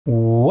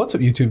What's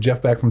up YouTube,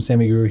 Jeff back from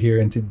Sammy Guru here,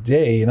 and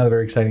today another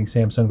very exciting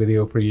Samsung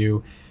video for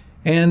you.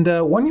 And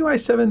One UI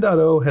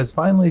 7.0 has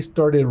finally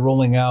started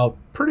rolling out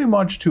pretty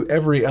much to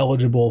every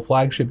eligible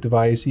flagship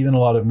device, even a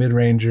lot of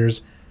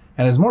mid-rangers.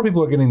 And as more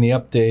people are getting the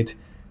update,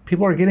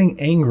 people are getting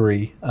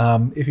angry.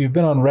 If you've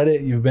been on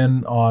Reddit, you've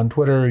been on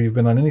Twitter, you've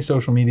been on any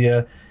social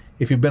media,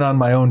 if you've been on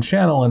my own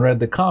channel and read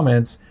the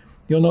comments,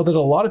 you'll know that a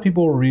lot of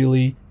people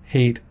really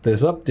hate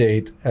this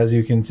update, as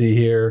you can see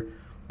here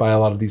by a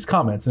lot of these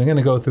comments. And I'm going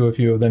to go through a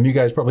few of them. You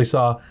guys probably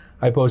saw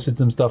I posted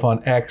some stuff on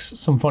X,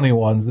 some funny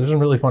ones. There's some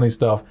really funny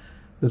stuff.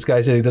 This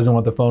guy said he doesn't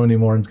want the phone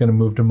anymore and is going to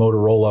move to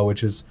Motorola,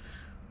 which is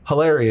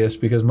hilarious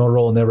because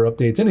Motorola never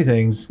updates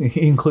anything,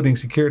 including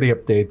security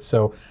updates.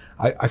 So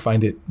I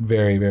find it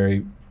very,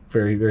 very,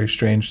 very, very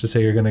strange to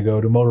say you're going to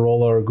go to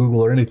Motorola or Google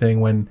or anything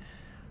when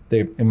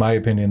they, in my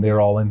opinion,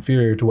 they're all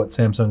inferior to what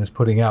Samsung is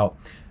putting out.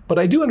 But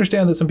I do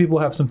understand that some people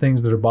have some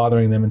things that are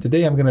bothering them, and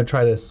today I'm going to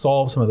try to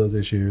solve some of those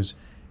issues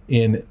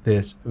in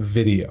this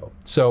video.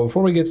 So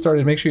before we get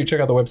started, make sure you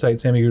check out the website,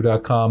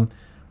 sammyguru.com.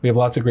 We have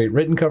lots of great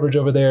written coverage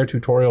over there,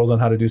 tutorials on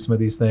how to do some of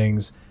these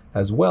things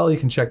as well. You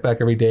can check back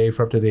every day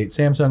for up-to-date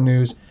Samsung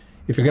news.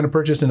 If you're going to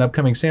purchase an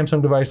upcoming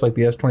Samsung device like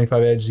the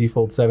S25 Edge, Z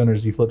Fold 7, or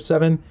Z Flip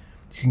 7,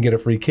 you can get a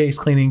free case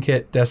cleaning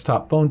kit,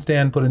 desktop phone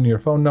stand, put in your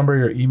phone number,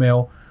 your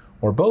email,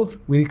 or both.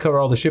 We cover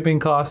all the shipping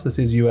costs. This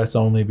is US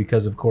only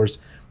because, of course,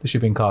 the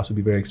shipping costs would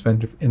be very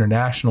expensive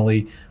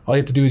internationally. All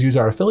you have to do is use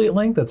our affiliate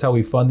link. That's how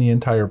we fund the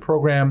entire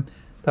program.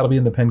 That'll be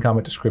in the pinned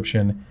comment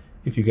description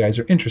if you guys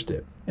are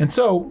interested. And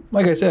so,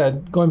 like I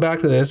said, going back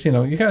to this, you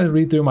kind of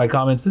read through my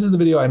comments. This is the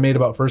video I made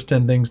about first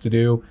 10 things to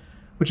do,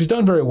 which is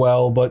done very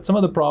well, but some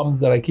of the problems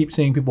that I keep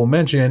seeing people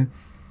mention,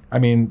 I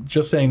mean,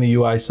 just saying the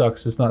UI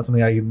sucks is not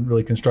something I can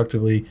really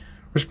constructively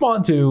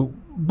respond to,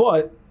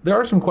 but there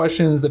are some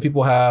questions that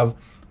people have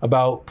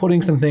about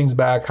putting some things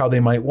back how they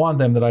might want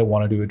them that I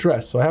wanted to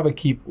address. So I have a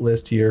keep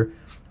list here.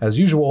 As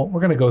usual, we're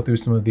going to go through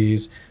some of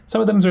these.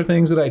 Some of them are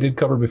things that I did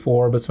cover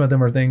before, but some of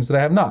them are things that I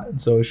have not. And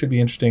so it should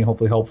be interesting,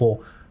 hopefully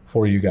helpful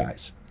for you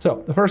guys.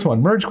 So the first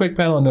one, merge quick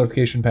panel and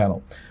notification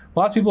panel.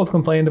 Lots of people have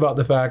complained about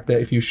the fact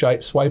that if you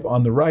swipe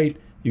on the right,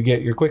 you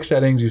get your quick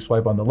settings. You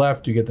swipe on the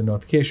left, you get the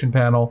notification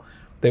panel.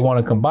 They want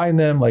to combine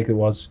them like it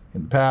was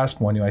in the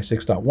past, One UI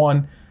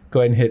 6.1.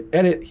 Go ahead and hit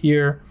edit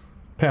here,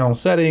 panel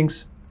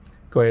settings.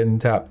 Go ahead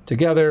and tap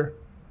together,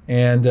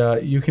 and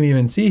you can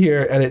even see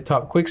here, edit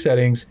top quick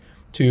settings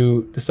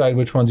to decide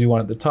which ones you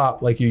want at the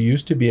top like you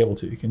used to be able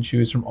to. You can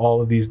choose from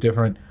all of these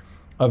different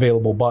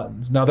available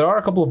buttons. Now there are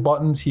a couple of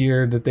buttons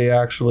here that they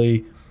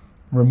actually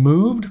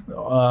removed,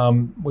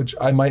 which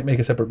I might make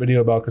a separate video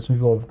about because some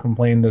people have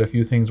complained that a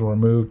few things were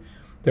removed.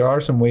 There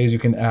are some ways you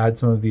can add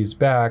some of these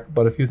back,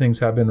 but a few things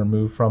have been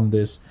removed from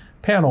this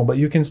panel, but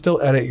you can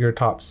still edit your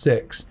top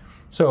 6.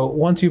 So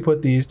once you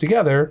put these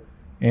together,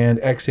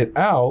 and exit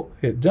out,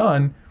 hit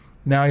done,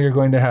 now you're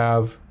going to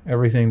have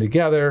everything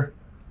together.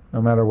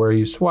 No matter where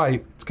you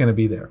swipe, it's going to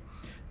be there.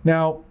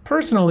 Now,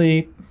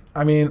 personally,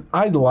 I mean,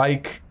 I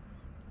like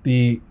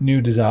the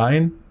new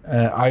design.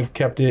 I've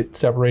kept it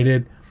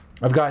separated.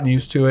 I've gotten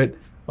used to it.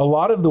 A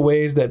lot of the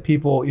ways that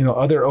people,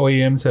 other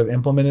OEMs have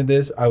implemented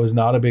this, I was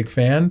not a big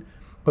fan.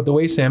 But the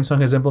way Samsung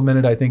has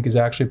implemented, I think, is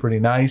actually pretty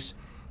nice.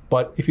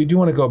 But if you do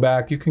want to go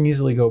back, you can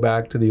easily go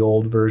back to the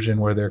old version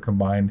where they're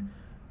combined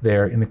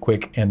there in the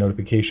quick and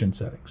notification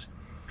settings.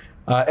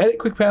 Edit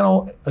quick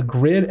panel, a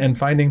grid, and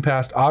finding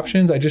past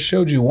options. I just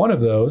showed you one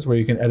of those where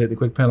you can edit the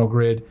quick panel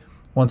grid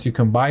once you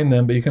combine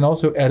them, but you can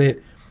also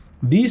edit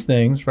these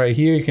things right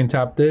here. You can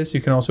tap this,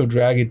 you can also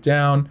drag it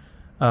down,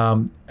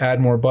 add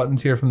more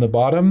buttons here from the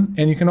bottom,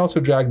 and you can also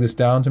drag this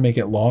down to make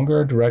it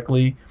longer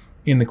directly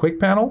in the quick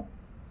panel.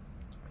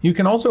 You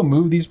can also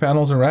move these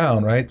panels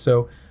around, right?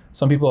 So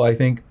some people, I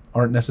think,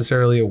 aren't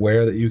necessarily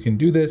aware that you can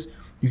do this.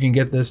 You can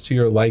get this to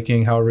your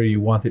liking, however you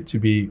want it to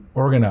be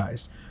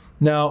organized.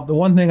 Now, the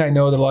one thing I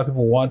know that a lot of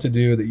people want to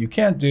do that you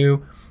can't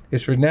do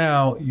is for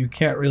now, you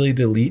can't really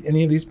delete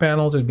any of these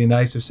panels. It would be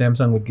nice if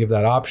Samsung would give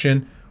that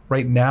option.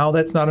 Right now,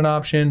 that's not an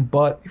option,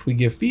 but if we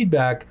give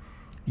feedback,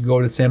 you go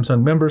to the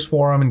Samsung members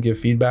forum and give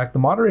feedback. The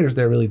moderators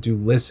there really do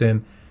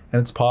listen,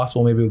 and it's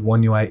possible maybe with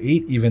One UI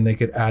 8 even they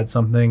could add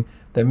something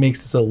that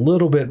makes this a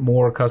little bit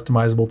more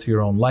customizable to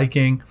your own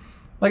liking.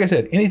 Like I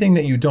said, anything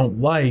that you don't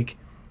like,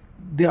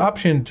 the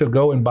option to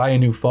go and buy a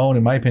new phone,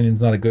 in my opinion,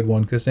 is not a good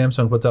one because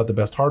Samsung puts out the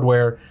best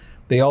hardware.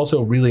 They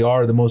also really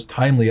are the most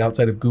timely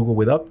outside of Google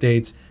with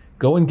updates.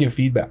 Go and give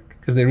feedback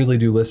because they really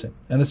do listen.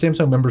 And the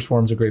Samsung members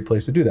forum is a great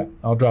place to do that.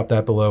 I'll drop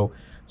that below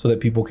so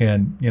that people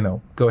can,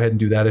 go ahead and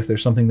do that. If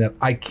there's something that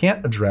I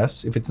can't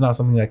address, if it's not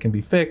something that can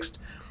be fixed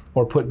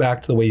or put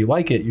back to the way you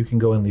like it, you can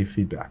go and leave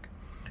feedback.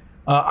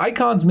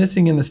 Icons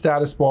missing in the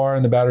status bar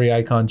and the battery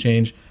icon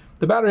change.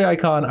 The battery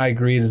icon, I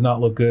agree, does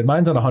not look good.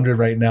 Mine's on 100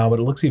 right now, but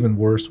it looks even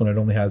worse when it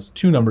only has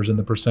 2 numbers in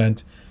the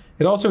percent.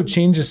 It also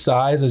changes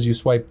size as you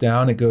swipe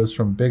down. It goes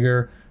from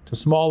bigger to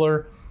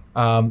smaller.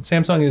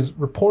 Samsung is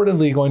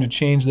reportedly going to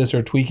change this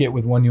or tweak it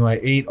with One UI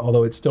 8,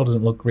 although it still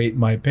doesn't look great in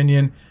my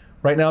opinion.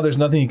 Right now, there's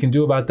nothing you can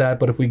do about that,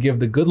 but if we give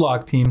the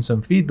GoodLock team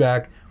some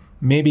feedback,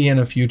 maybe in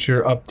a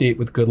future update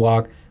with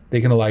GoodLock,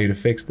 they can allow you to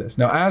fix this.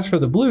 Now, as for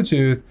the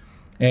Bluetooth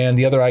and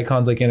the other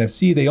icons like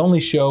NFC, they only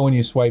show when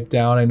you swipe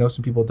down. I know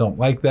some people don't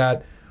like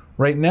that.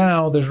 Right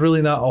now, there's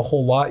really not a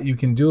whole lot you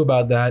can do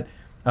about that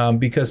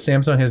because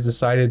Samsung has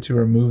decided to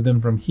remove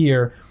them from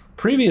here.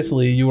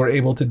 Previously, you were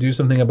able to do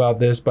something about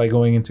this by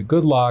going into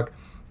Good Lock,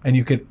 and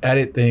you could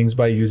edit things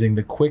by using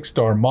the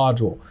QuickStar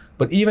module.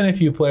 But even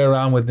if you play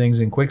around with things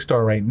in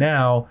QuickStar right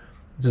now,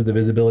 this is the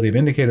visibility of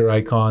indicator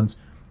icons,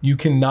 you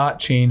cannot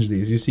change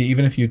these. You see,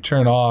 even if you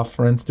turn off,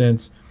 for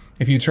instance,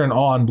 if you turn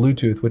on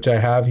Bluetooth, which I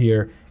have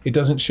here, it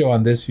doesn't show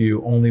on this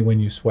view, only when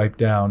you swipe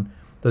down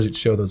does it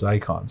show those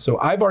icons. So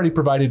I've already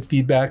provided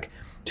feedback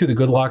to the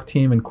Good Lock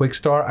team in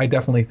QuickStar. I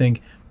definitely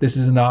think this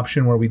is an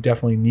option where we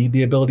definitely need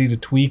the ability to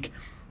tweak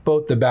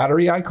both the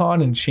battery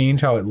icon and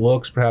change how it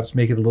looks, perhaps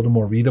make it a little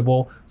more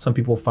readable. Some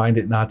people find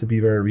it not to be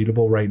very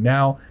readable right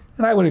now,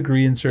 and I would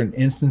agree in certain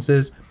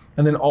instances.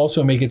 And then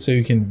also make it so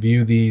you can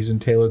view these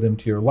and tailor them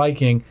to your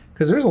liking,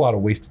 because there's a lot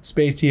of wasted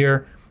space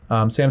here.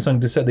 Samsung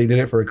just said they did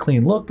it for a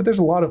clean look, but there's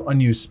a lot of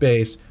unused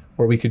space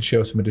where we could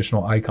show some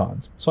additional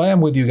icons. So I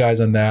am with you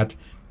guys on that.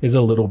 Is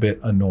a little bit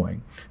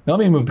annoying. Now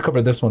let me move to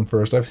cover this one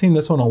first. I've seen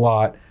this one a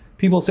lot.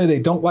 People say they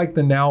don't like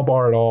the now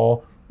bar at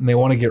all and they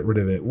want to get rid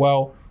of it.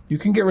 Well, you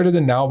can get rid of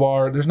the now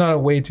bar. There's not a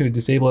way to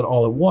disable it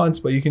all at once,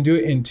 but you can do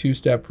it in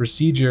two-step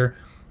procedure.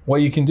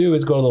 What you can do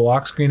is go to the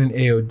lock screen in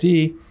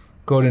AOD,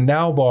 go to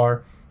now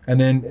bar, and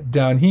then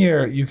down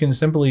here, you can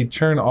simply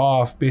turn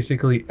off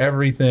basically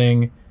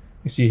everything.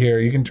 You see here,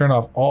 you can turn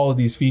off all of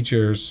these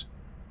features.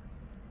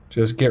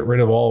 Just get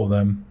rid of all of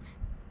them.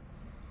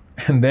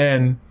 And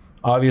then,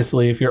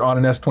 obviously, if you're on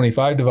an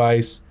S25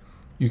 device,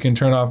 you can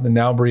turn off the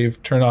now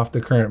brief, turn off the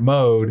current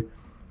mode,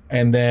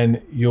 and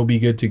then you'll be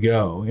good to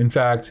go. In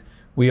fact,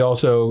 we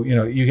also,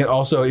 you can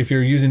also, if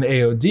you're using the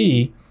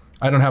AOD,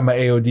 I don't have my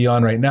AOD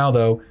on right now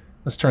though.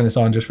 Let's turn this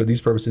on just for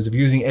these purposes. If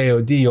you're using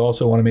AOD, you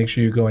also want to make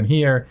sure you go in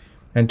here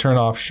and turn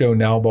off show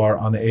now bar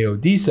on the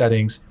AOD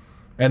settings,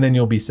 and then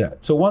you'll be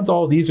set. So once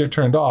all these are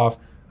turned off,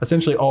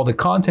 essentially all the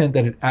content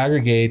that it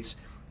aggregates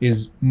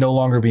is no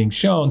longer being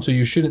shown. So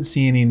you shouldn't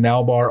see any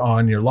now bar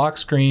on your lock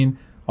screen,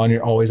 on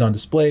your always on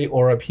display,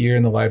 or up here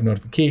in the live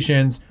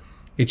notifications.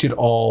 It should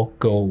all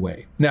go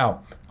away.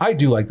 Now, I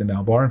do like the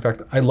now bar. In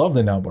fact, I love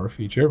the now bar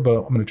feature, but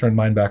I'm going to turn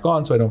mine back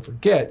on so I don't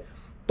forget.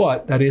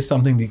 But that is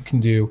something that you can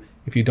do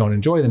if you don't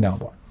enjoy the now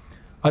bar.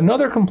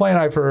 Another complaint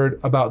I've heard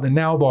about the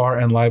now bar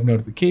and live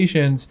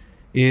notifications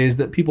is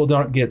that people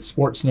don't get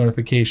sports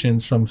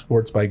notifications from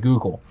Sports by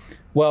Google.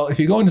 Well, if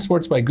you go into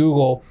Sports by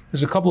Google,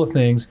 there's a couple of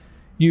things.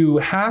 You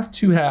have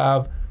to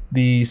have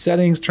the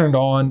settings turned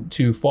on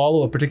to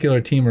follow a particular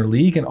team or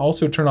league, and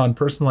also turn on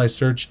personalized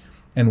search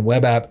and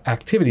web app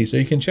activity. So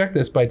you can check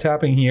this by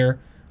tapping here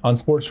on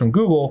Sports from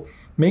Google.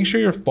 Make sure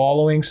you're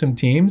following some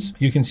teams.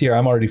 You can see here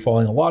I'm already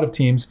following a lot of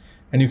teams,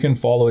 and you can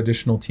follow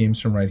additional teams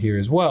from right here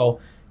as well.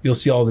 You'll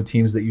see all the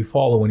teams that you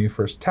follow when you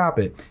first tap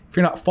it. If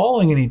you're not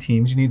following any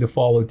teams, you need to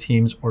follow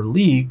teams or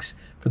leagues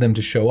for them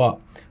to show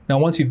up. Now,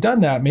 once you've done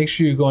that, make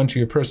sure you go into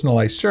your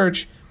personalized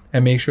search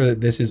and make sure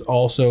that this is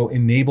also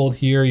enabled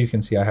here. You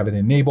can see I have it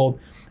enabled,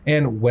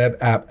 and web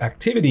app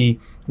activity,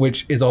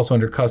 which is also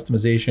under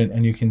customization.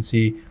 And you can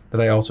see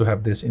that I also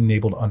have this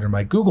enabled under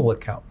my Google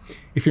account.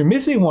 If you're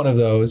missing one of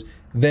those,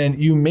 then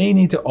you may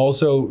need to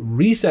also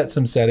reset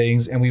some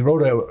settings. And we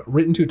wrote a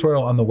written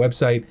tutorial on the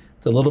website.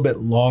 It's a little bit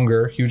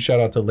longer. Huge shout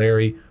out to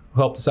Larry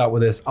who helped us out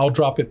with this. I'll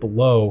drop it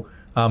below,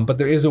 but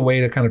there is a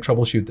way to kind of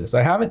troubleshoot this.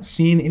 I haven't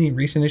seen any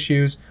recent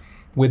issues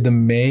with the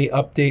May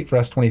update for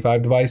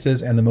S25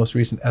 devices and the most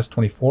recent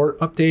S24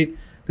 update.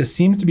 This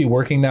seems to be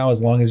working now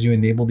as long as you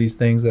enable these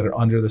things that are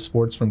under the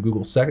Sports from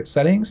Google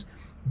settings,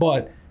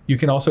 but you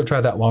can also try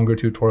that longer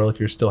tutorial if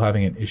you're still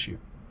having an issue.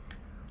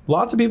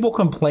 Lots of people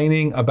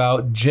complaining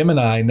about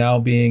Gemini now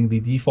being the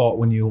default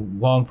when you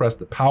long press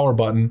the power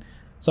button.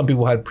 Some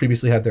people had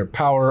previously had their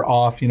power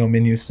off,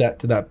 menu set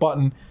to that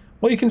button.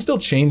 Well, you can still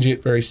change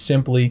it very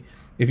simply.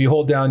 If you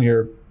hold down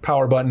your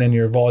power button and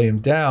your volume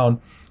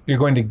down, you're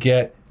going to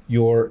get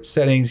your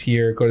settings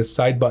here. Go to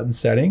side button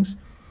settings,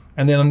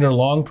 and then under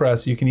long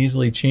press, you can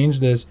easily change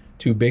this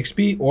to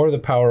Bixby or the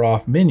power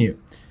off menu.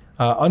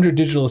 Under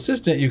digital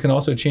assistant, you can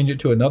also change it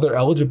to another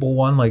eligible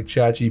one like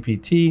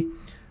ChatGPT,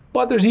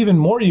 but there's even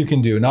more you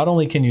can do. Not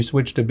only can you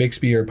switch to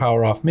Bixby or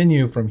power off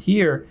menu from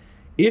here,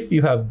 if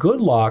you have Good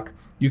Lock,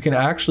 you can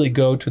actually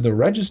go to the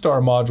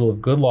RegiStar module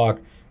of Good Lock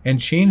and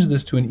change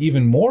this to an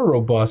even more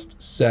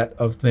robust set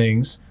of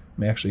things. Let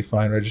me actually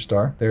find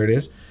RegiStar, there it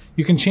is.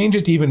 You can change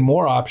it to even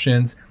more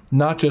options,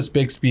 not just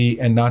Bixby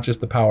and not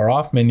just the power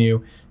off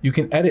menu. You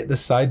can edit the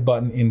side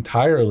button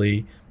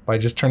entirely by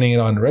just turning it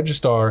on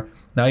RegiStar.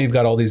 Now you've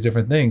got all these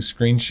different things: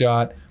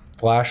 screenshot,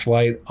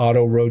 flashlight,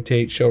 auto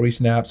rotate, show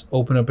recent apps,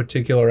 open a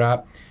particular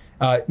app.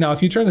 Now,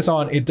 if you turn this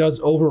on, it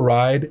does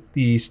override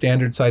the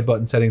standard side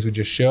button settings we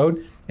just showed.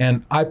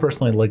 And I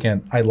personally,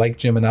 again, I like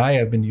Gemini.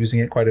 I've been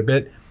using it quite a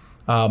bit,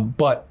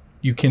 but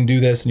you can do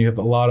this and you have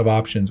a lot of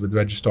options with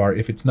RegiStar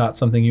if it's not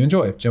something you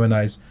enjoy, if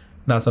Gemini's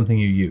not something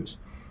you use.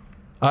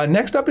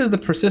 Next up is the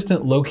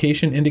persistent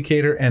location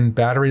indicator and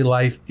battery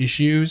life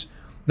issues.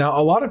 Now,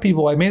 a lot of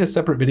people, I made a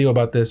separate video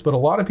about this, but a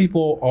lot of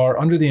people are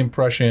under the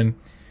impression,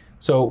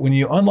 so when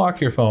you unlock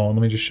your phone,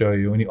 let me just show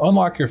you. When you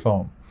unlock your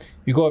phone,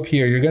 you go up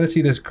here, you're gonna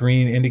see this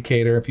green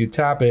indicator. If you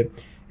tap it,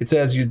 it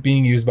says you're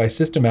being used by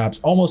system apps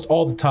almost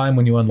all the time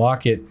when you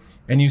unlock it.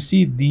 And you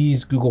see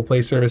these Google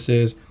Play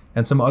services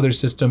and some other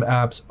system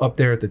apps up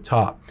there at the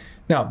top.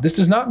 Now, this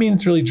does not mean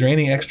it's really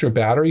draining extra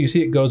battery. You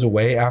see it goes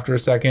away after a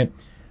second.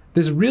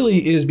 This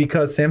really is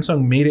because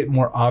Samsung made it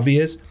more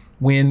obvious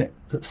when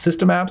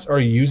system apps are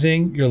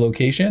using your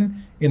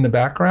location in the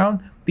background.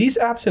 These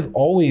apps have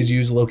always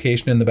used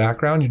location in the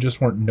background. You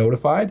just weren't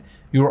notified.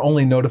 You were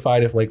only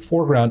notified if like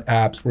foreground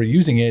apps were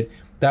using it.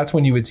 That's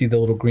when you would see the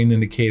little green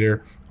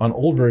indicator on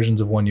old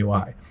versions of One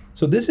UI.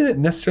 So this isn't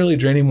necessarily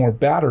draining more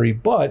battery,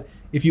 but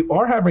if you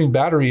are having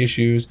battery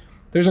issues,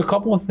 there's a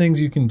couple of things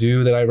you can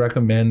do that I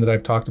recommend that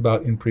I've talked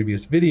about in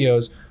previous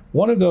videos.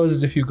 One of those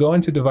is if you go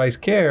into device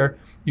care,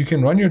 you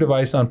can run your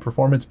device on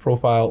Performance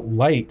Profile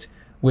Lite,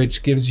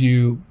 which gives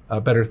you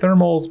better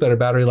thermals, better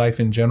battery life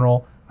in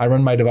general. I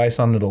run my device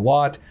on it a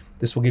lot.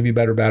 This will give you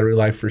better battery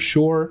life for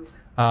sure.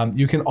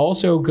 You can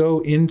also go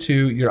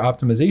into your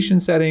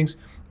optimization settings,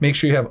 make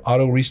sure you have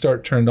auto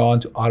restart turned on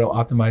to auto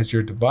optimize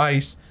your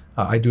device.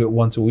 I do it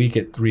once a week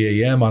at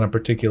 3 a.m. on a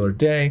particular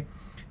day.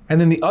 And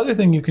then the other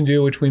thing you can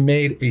do, which we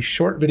made a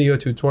short video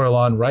tutorial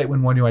on right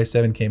when One UI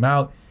 7 came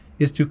out,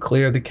 is to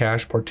clear the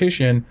cache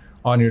partition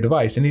on your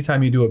device.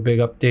 Anytime you do a big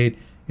update,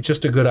 it's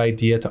just a good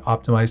idea to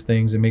optimize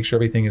things and make sure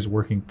everything is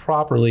working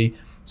properly.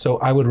 So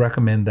I would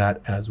recommend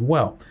that as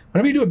well.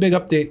 Whenever you do a big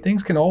update,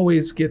 things can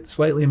always get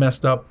slightly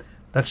messed up.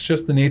 That's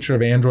just the nature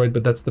of Android,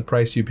 but that's the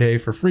price you pay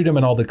for freedom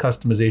and all the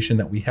customization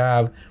that we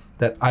have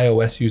that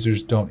iOS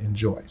users don't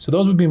enjoy. So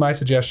those would be my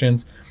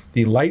suggestions.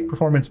 The light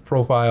performance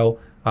profile,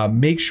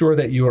 make sure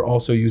that you are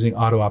also using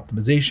auto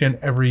optimization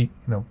every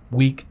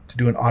week to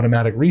do an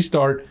automatic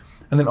restart,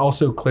 and then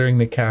also clearing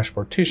the cache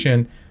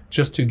partition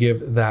just to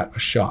give that a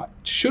shot.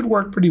 Should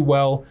work pretty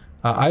well.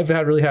 I've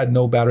really had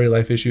no battery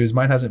life issues.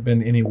 Mine hasn't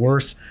been any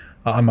worse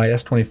on my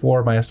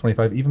S24, my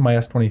S25, even my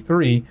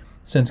S23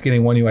 since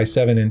getting One UI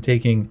 7 and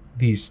taking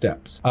these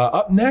steps.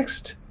 Up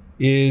next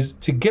is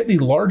to get the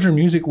larger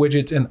music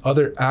widgets and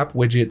other app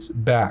widgets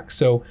back.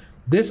 So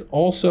this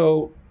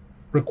also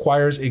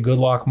requires a Good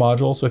Lock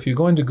module. So if you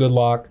go into Good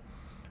Lock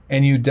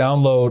and you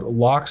download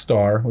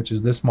Lockstar, which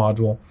is this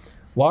module,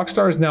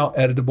 Lockstar is now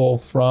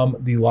editable from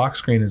the lock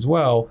screen as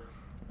well.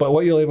 But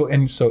what you'll able,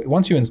 and so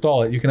once you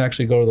install it, you can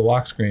actually go to the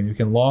lock screen. You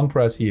can long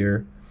press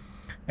here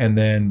and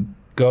then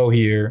go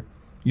here.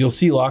 You'll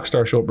see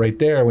Lockstar show up right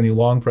there when you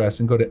long press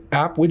and go to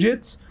app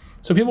widgets.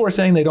 So people were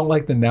saying they don't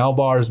like the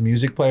Nowbars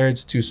music player,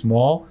 it's too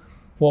small.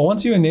 Well,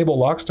 once you enable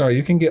Lockstar,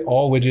 you can get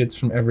all widgets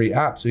from every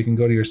app. So you can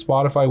go to your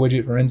Spotify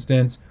widget, for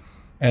instance,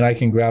 and I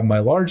can grab my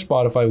large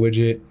Spotify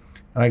widget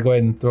and I go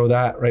ahead and throw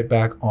that right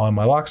back on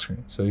my lock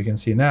screen. So you can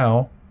see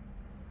now,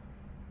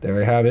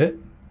 there I have it.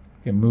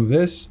 You can move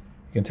this,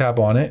 you can tap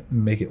on it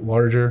and make it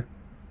larger,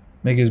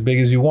 make it as big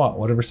as you want,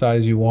 whatever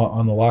size you want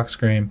on the lock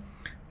screen,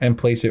 and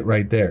place it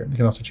right there. You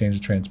can also change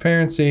the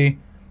transparency,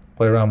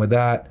 play around with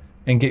that,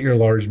 and get your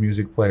large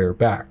music player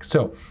back.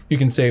 So you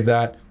can save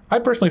that. I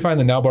personally find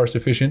the Nowbar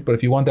sufficient, but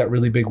if you want that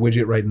really big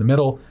widget right in the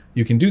middle,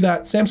 you can do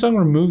that. Samsung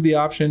removed the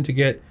option to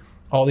get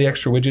all the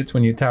extra widgets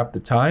when you tap the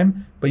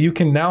time, but you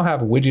can now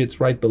have widgets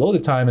right below the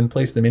time and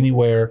place them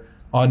anywhere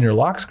on your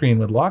lock screen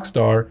with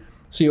Lockstar.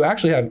 So you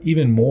actually have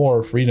even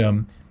more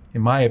freedom,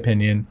 in my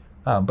opinion,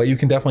 but you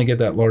can definitely get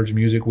that large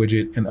music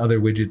widget and other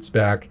widgets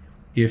back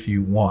if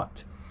you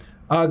want.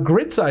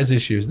 Grid size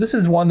issues. This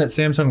is one that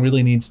Samsung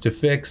really needs to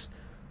fix.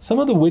 Some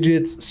of the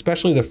widgets,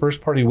 especially the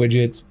first-party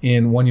widgets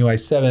in One UI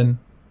 7,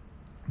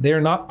 they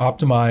are not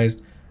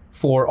optimized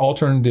for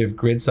alternative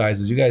grid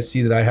sizes. You guys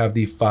see that I have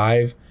the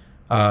 5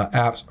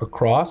 apps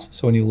across.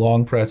 So when you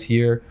long press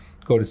here,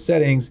 go to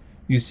settings,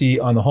 you see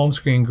on the home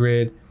screen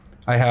grid,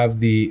 I have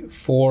the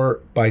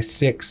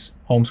 4:6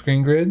 home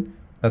screen grid.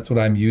 That's what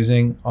I'm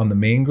using on the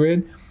main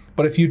grid.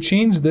 But if you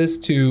change this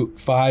to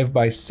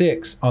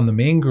 5:6 on the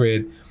main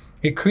grid,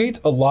 it creates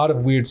a lot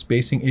of weird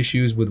spacing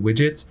issues with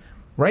widgets.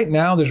 Right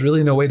now, there's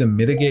really no way to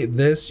mitigate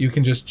this. You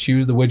can just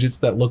choose the widgets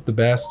that look the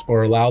best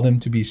or allow them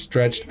to be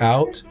stretched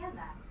out.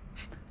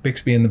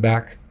 Bixby in the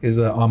back is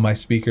on my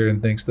speaker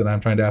and thinks that I'm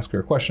trying to ask her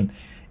a question.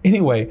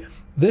 Anyway,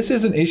 this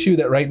is an issue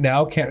that right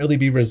now can't really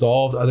be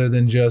resolved other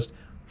than just,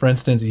 for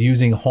instance,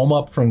 using Home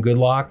Up from Good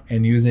Lock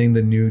and using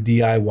the new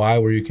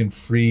DIY where you can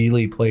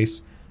freely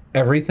place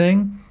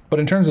everything. But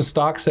in terms of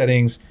stock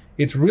settings,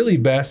 it's really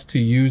best to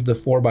use the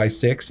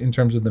 4:6 in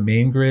terms of the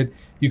main grid.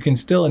 You can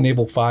still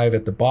enable 5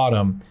 at the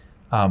bottom,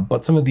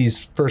 but some of these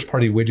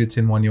first-party widgets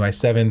in One UI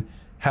 7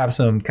 have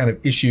some kind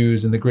of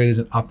issues and the grid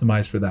isn't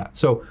optimized for that.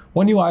 So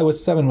One UI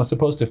 7 was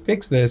supposed to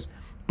fix this,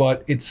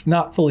 but it's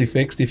not fully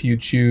fixed if you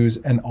choose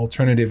an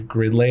alternative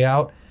grid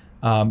layout.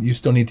 You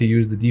still need to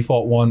use the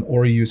default one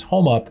or use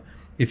Home Up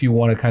if you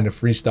want to kind of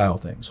freestyle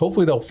things.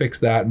 Hopefully they'll fix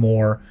that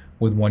more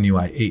with One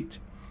UI 8.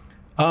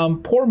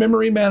 Poor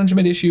memory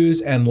management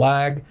issues and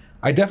lag.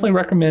 I definitely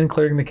recommend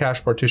clearing the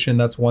cache partition.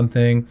 That's one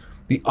thing.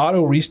 The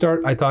auto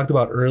restart I talked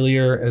about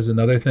earlier as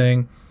another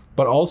thing.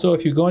 But also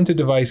if you go into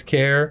device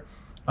care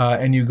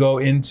and you go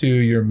into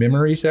your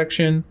memory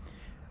section,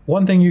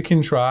 one thing you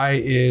can try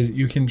is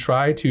you can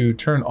try to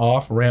turn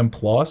off RAM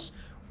Plus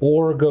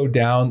or go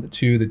down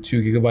to the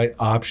 2 GB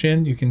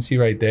option. You can see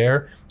right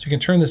there. So you can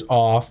turn this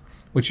off,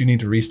 which you need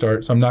to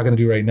restart. So I'm not going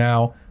to do right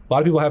now. A lot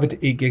of people have it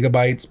to 8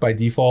 GB by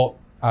default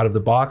out of the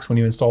box when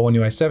you install One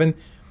UI 7.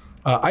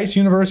 Ice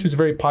Universe, who's a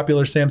very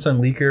popular Samsung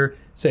leaker,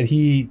 said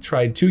he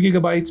tried 2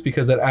 GB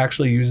because that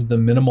actually uses the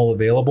minimal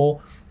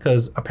available.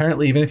 Because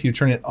apparently, even if you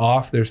turn it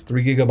off, there's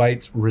 3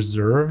 GB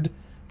reserved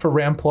for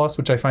RAM Plus,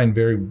 which I find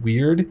very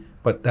weird.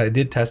 But I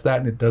did test that,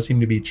 and it does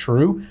seem to be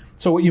true.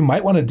 So what you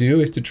might want to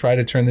do is to try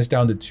to turn this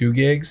down to 2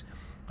 gigs.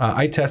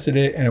 I tested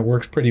it, and it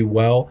works pretty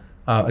well.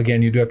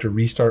 Again, you do have to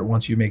restart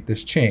once you make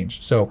this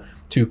change. So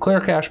to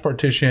clear cache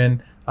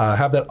partition,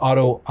 have that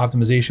auto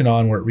optimization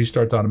on where it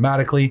restarts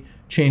automatically,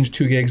 change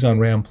 2 gigs on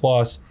RAM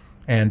Plus,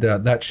 and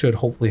that should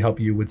hopefully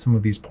help you with some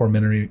of these poor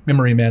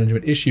memory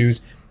management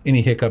issues,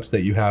 any hiccups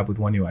that you have with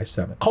One UI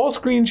 7. Call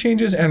screen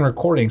changes and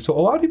recording. So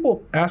a lot of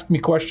people ask me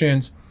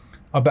questions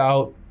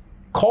about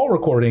call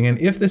recording and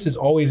if this is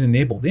always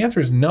enabled. The answer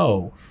is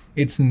no,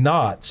 it's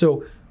not.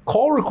 So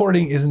call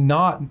recording is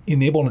not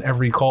enabled on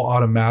every call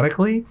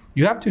automatically.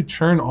 You have to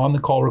turn on the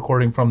call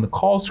recording from the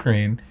call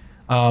screen.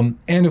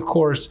 And of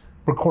course,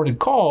 recorded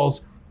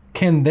calls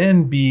can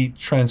then be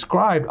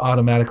transcribed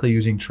automatically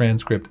using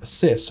Transcript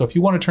Assist. So if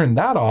you want to turn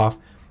that off,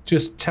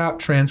 just tap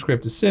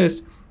Transcript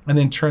Assist and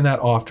then turn that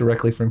off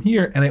directly from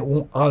here, and it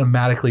won't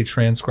automatically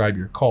transcribe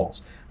your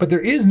calls. But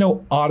there is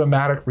no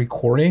automatic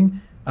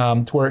recording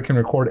to where it can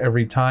record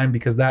every time,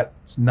 because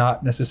that's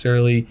not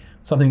necessarily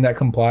something that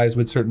complies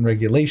with certain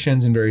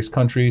regulations in various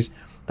countries.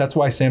 That's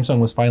why Samsung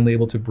was finally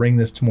able to bring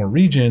this to more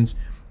regions,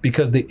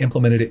 because they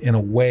implemented it in a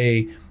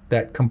way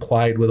that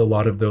complied with a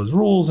lot of those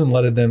rules and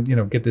let them,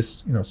 get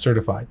this,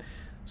 certified.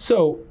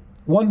 So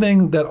one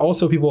thing that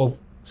also people have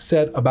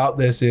said about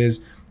this is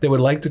they would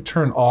like to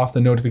turn off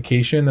the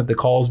notification that the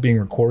call is being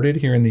recorded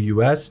here in the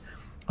US.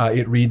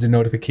 It reads a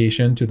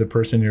notification to the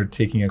person you're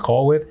taking a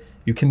call with.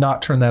 You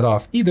cannot turn that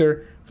off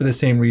either, for the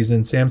same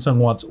reason. Samsung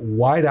wants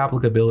wide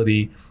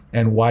applicability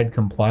and wide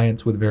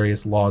compliance with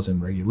various laws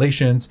and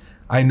regulations.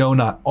 I know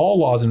not all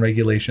laws and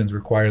regulations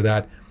require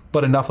that,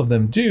 but enough of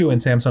them do, and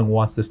Samsung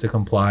wants this to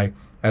comply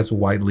as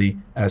widely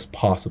as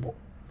possible.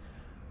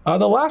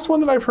 The last one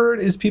that I've heard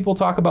is people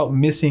talk about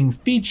missing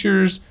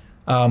features.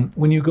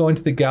 When you go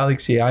into the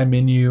Galaxy AI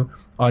menu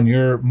on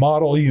your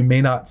model, you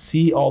may not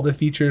see all the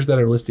features that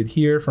are listed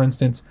here. For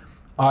instance,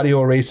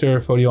 audio eraser,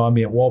 photo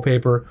ambient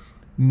wallpaper,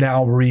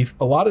 now brief.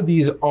 A lot of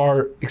these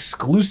are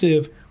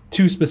exclusive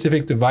to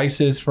specific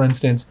devices. For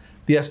instance,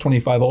 the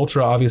S25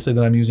 Ultra, obviously,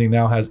 that I'm using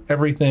now has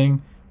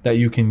everything that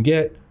you can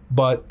get.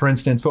 But for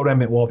instance, photo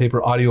ambient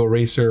wallpaper, audio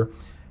eraser,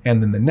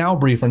 and then the Now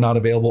Brief are not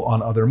available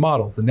on other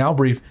models. The Now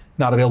Brief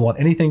not available on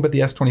anything but the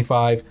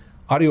S25.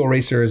 Audio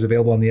eraser is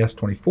available on the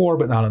S24,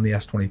 but not on the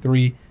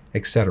S23,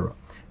 etc.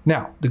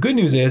 Now, the good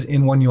news is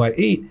in One UI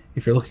 8,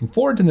 if you're looking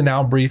forward to the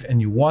Now Brief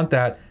and you want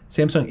that,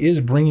 Samsung is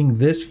bringing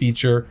this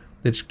feature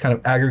that kind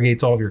of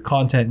aggregates all of your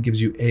content,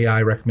 gives you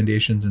AI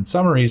recommendations and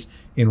summaries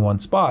in one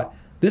spot.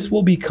 This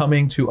will be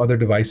coming to other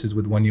devices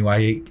with One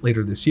UI 8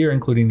 later this year,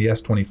 including the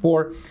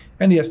S24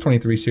 and the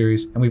S23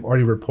 series, and we've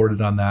already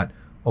reported on that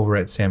over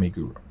at Sammy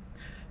Guru.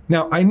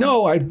 Now, I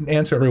know I didn't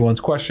answer everyone's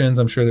questions.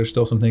 I'm sure there's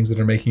still some things that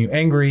are making you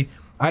angry.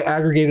 I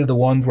aggregated the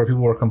ones where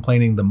people were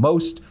complaining the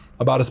most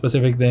about a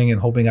specific thing and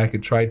hoping I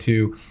could try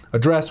to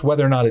address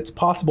whether or not it's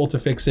possible to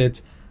fix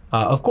it.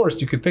 Of course,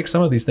 you could fix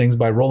some of these things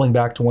by rolling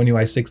back to One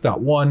UI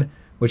 6.1,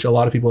 which a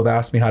lot of people have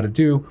asked me how to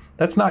do.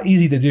 That's not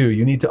easy to do.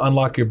 You need to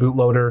unlock your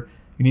bootloader.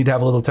 You need to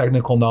have a little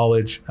technical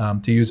knowledge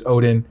to use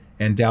Odin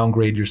and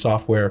downgrade your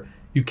software.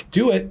 You could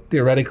do it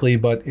theoretically,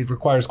 but it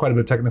requires quite a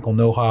bit of technical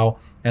know-how,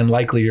 and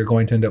likely you're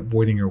going to end up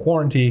voiding your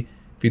warranty.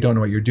 If you don't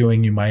know what you're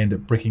doing, you might end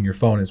up breaking your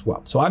phone as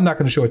well. So I'm not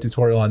going to show a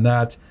tutorial on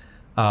that.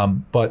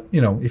 But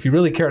if you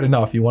really cared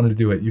enough, you wanted to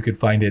do it, you could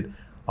find it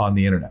on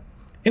the internet.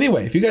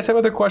 Anyway, if you guys have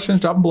other questions,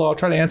 drop them below. I'll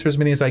try to answer as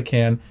many as I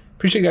can.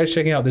 Appreciate you guys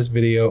checking out this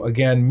video.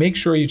 Again, make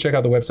sure you check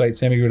out the website,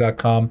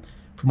 sammyguru.com,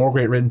 for more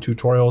great written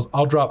tutorials.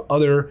 I'll drop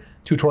other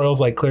tutorials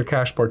like clear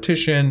cache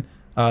partition,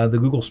 the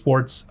Google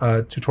Sports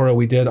tutorial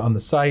we did on the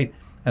site,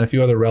 and a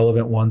few other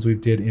relevant ones we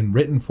did in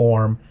written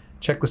form.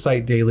 Check the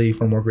site daily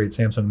for more great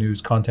Samsung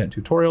news, content,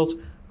 tutorials.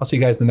 I'll see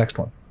you guys in the next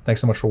one. Thanks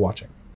so much for watching.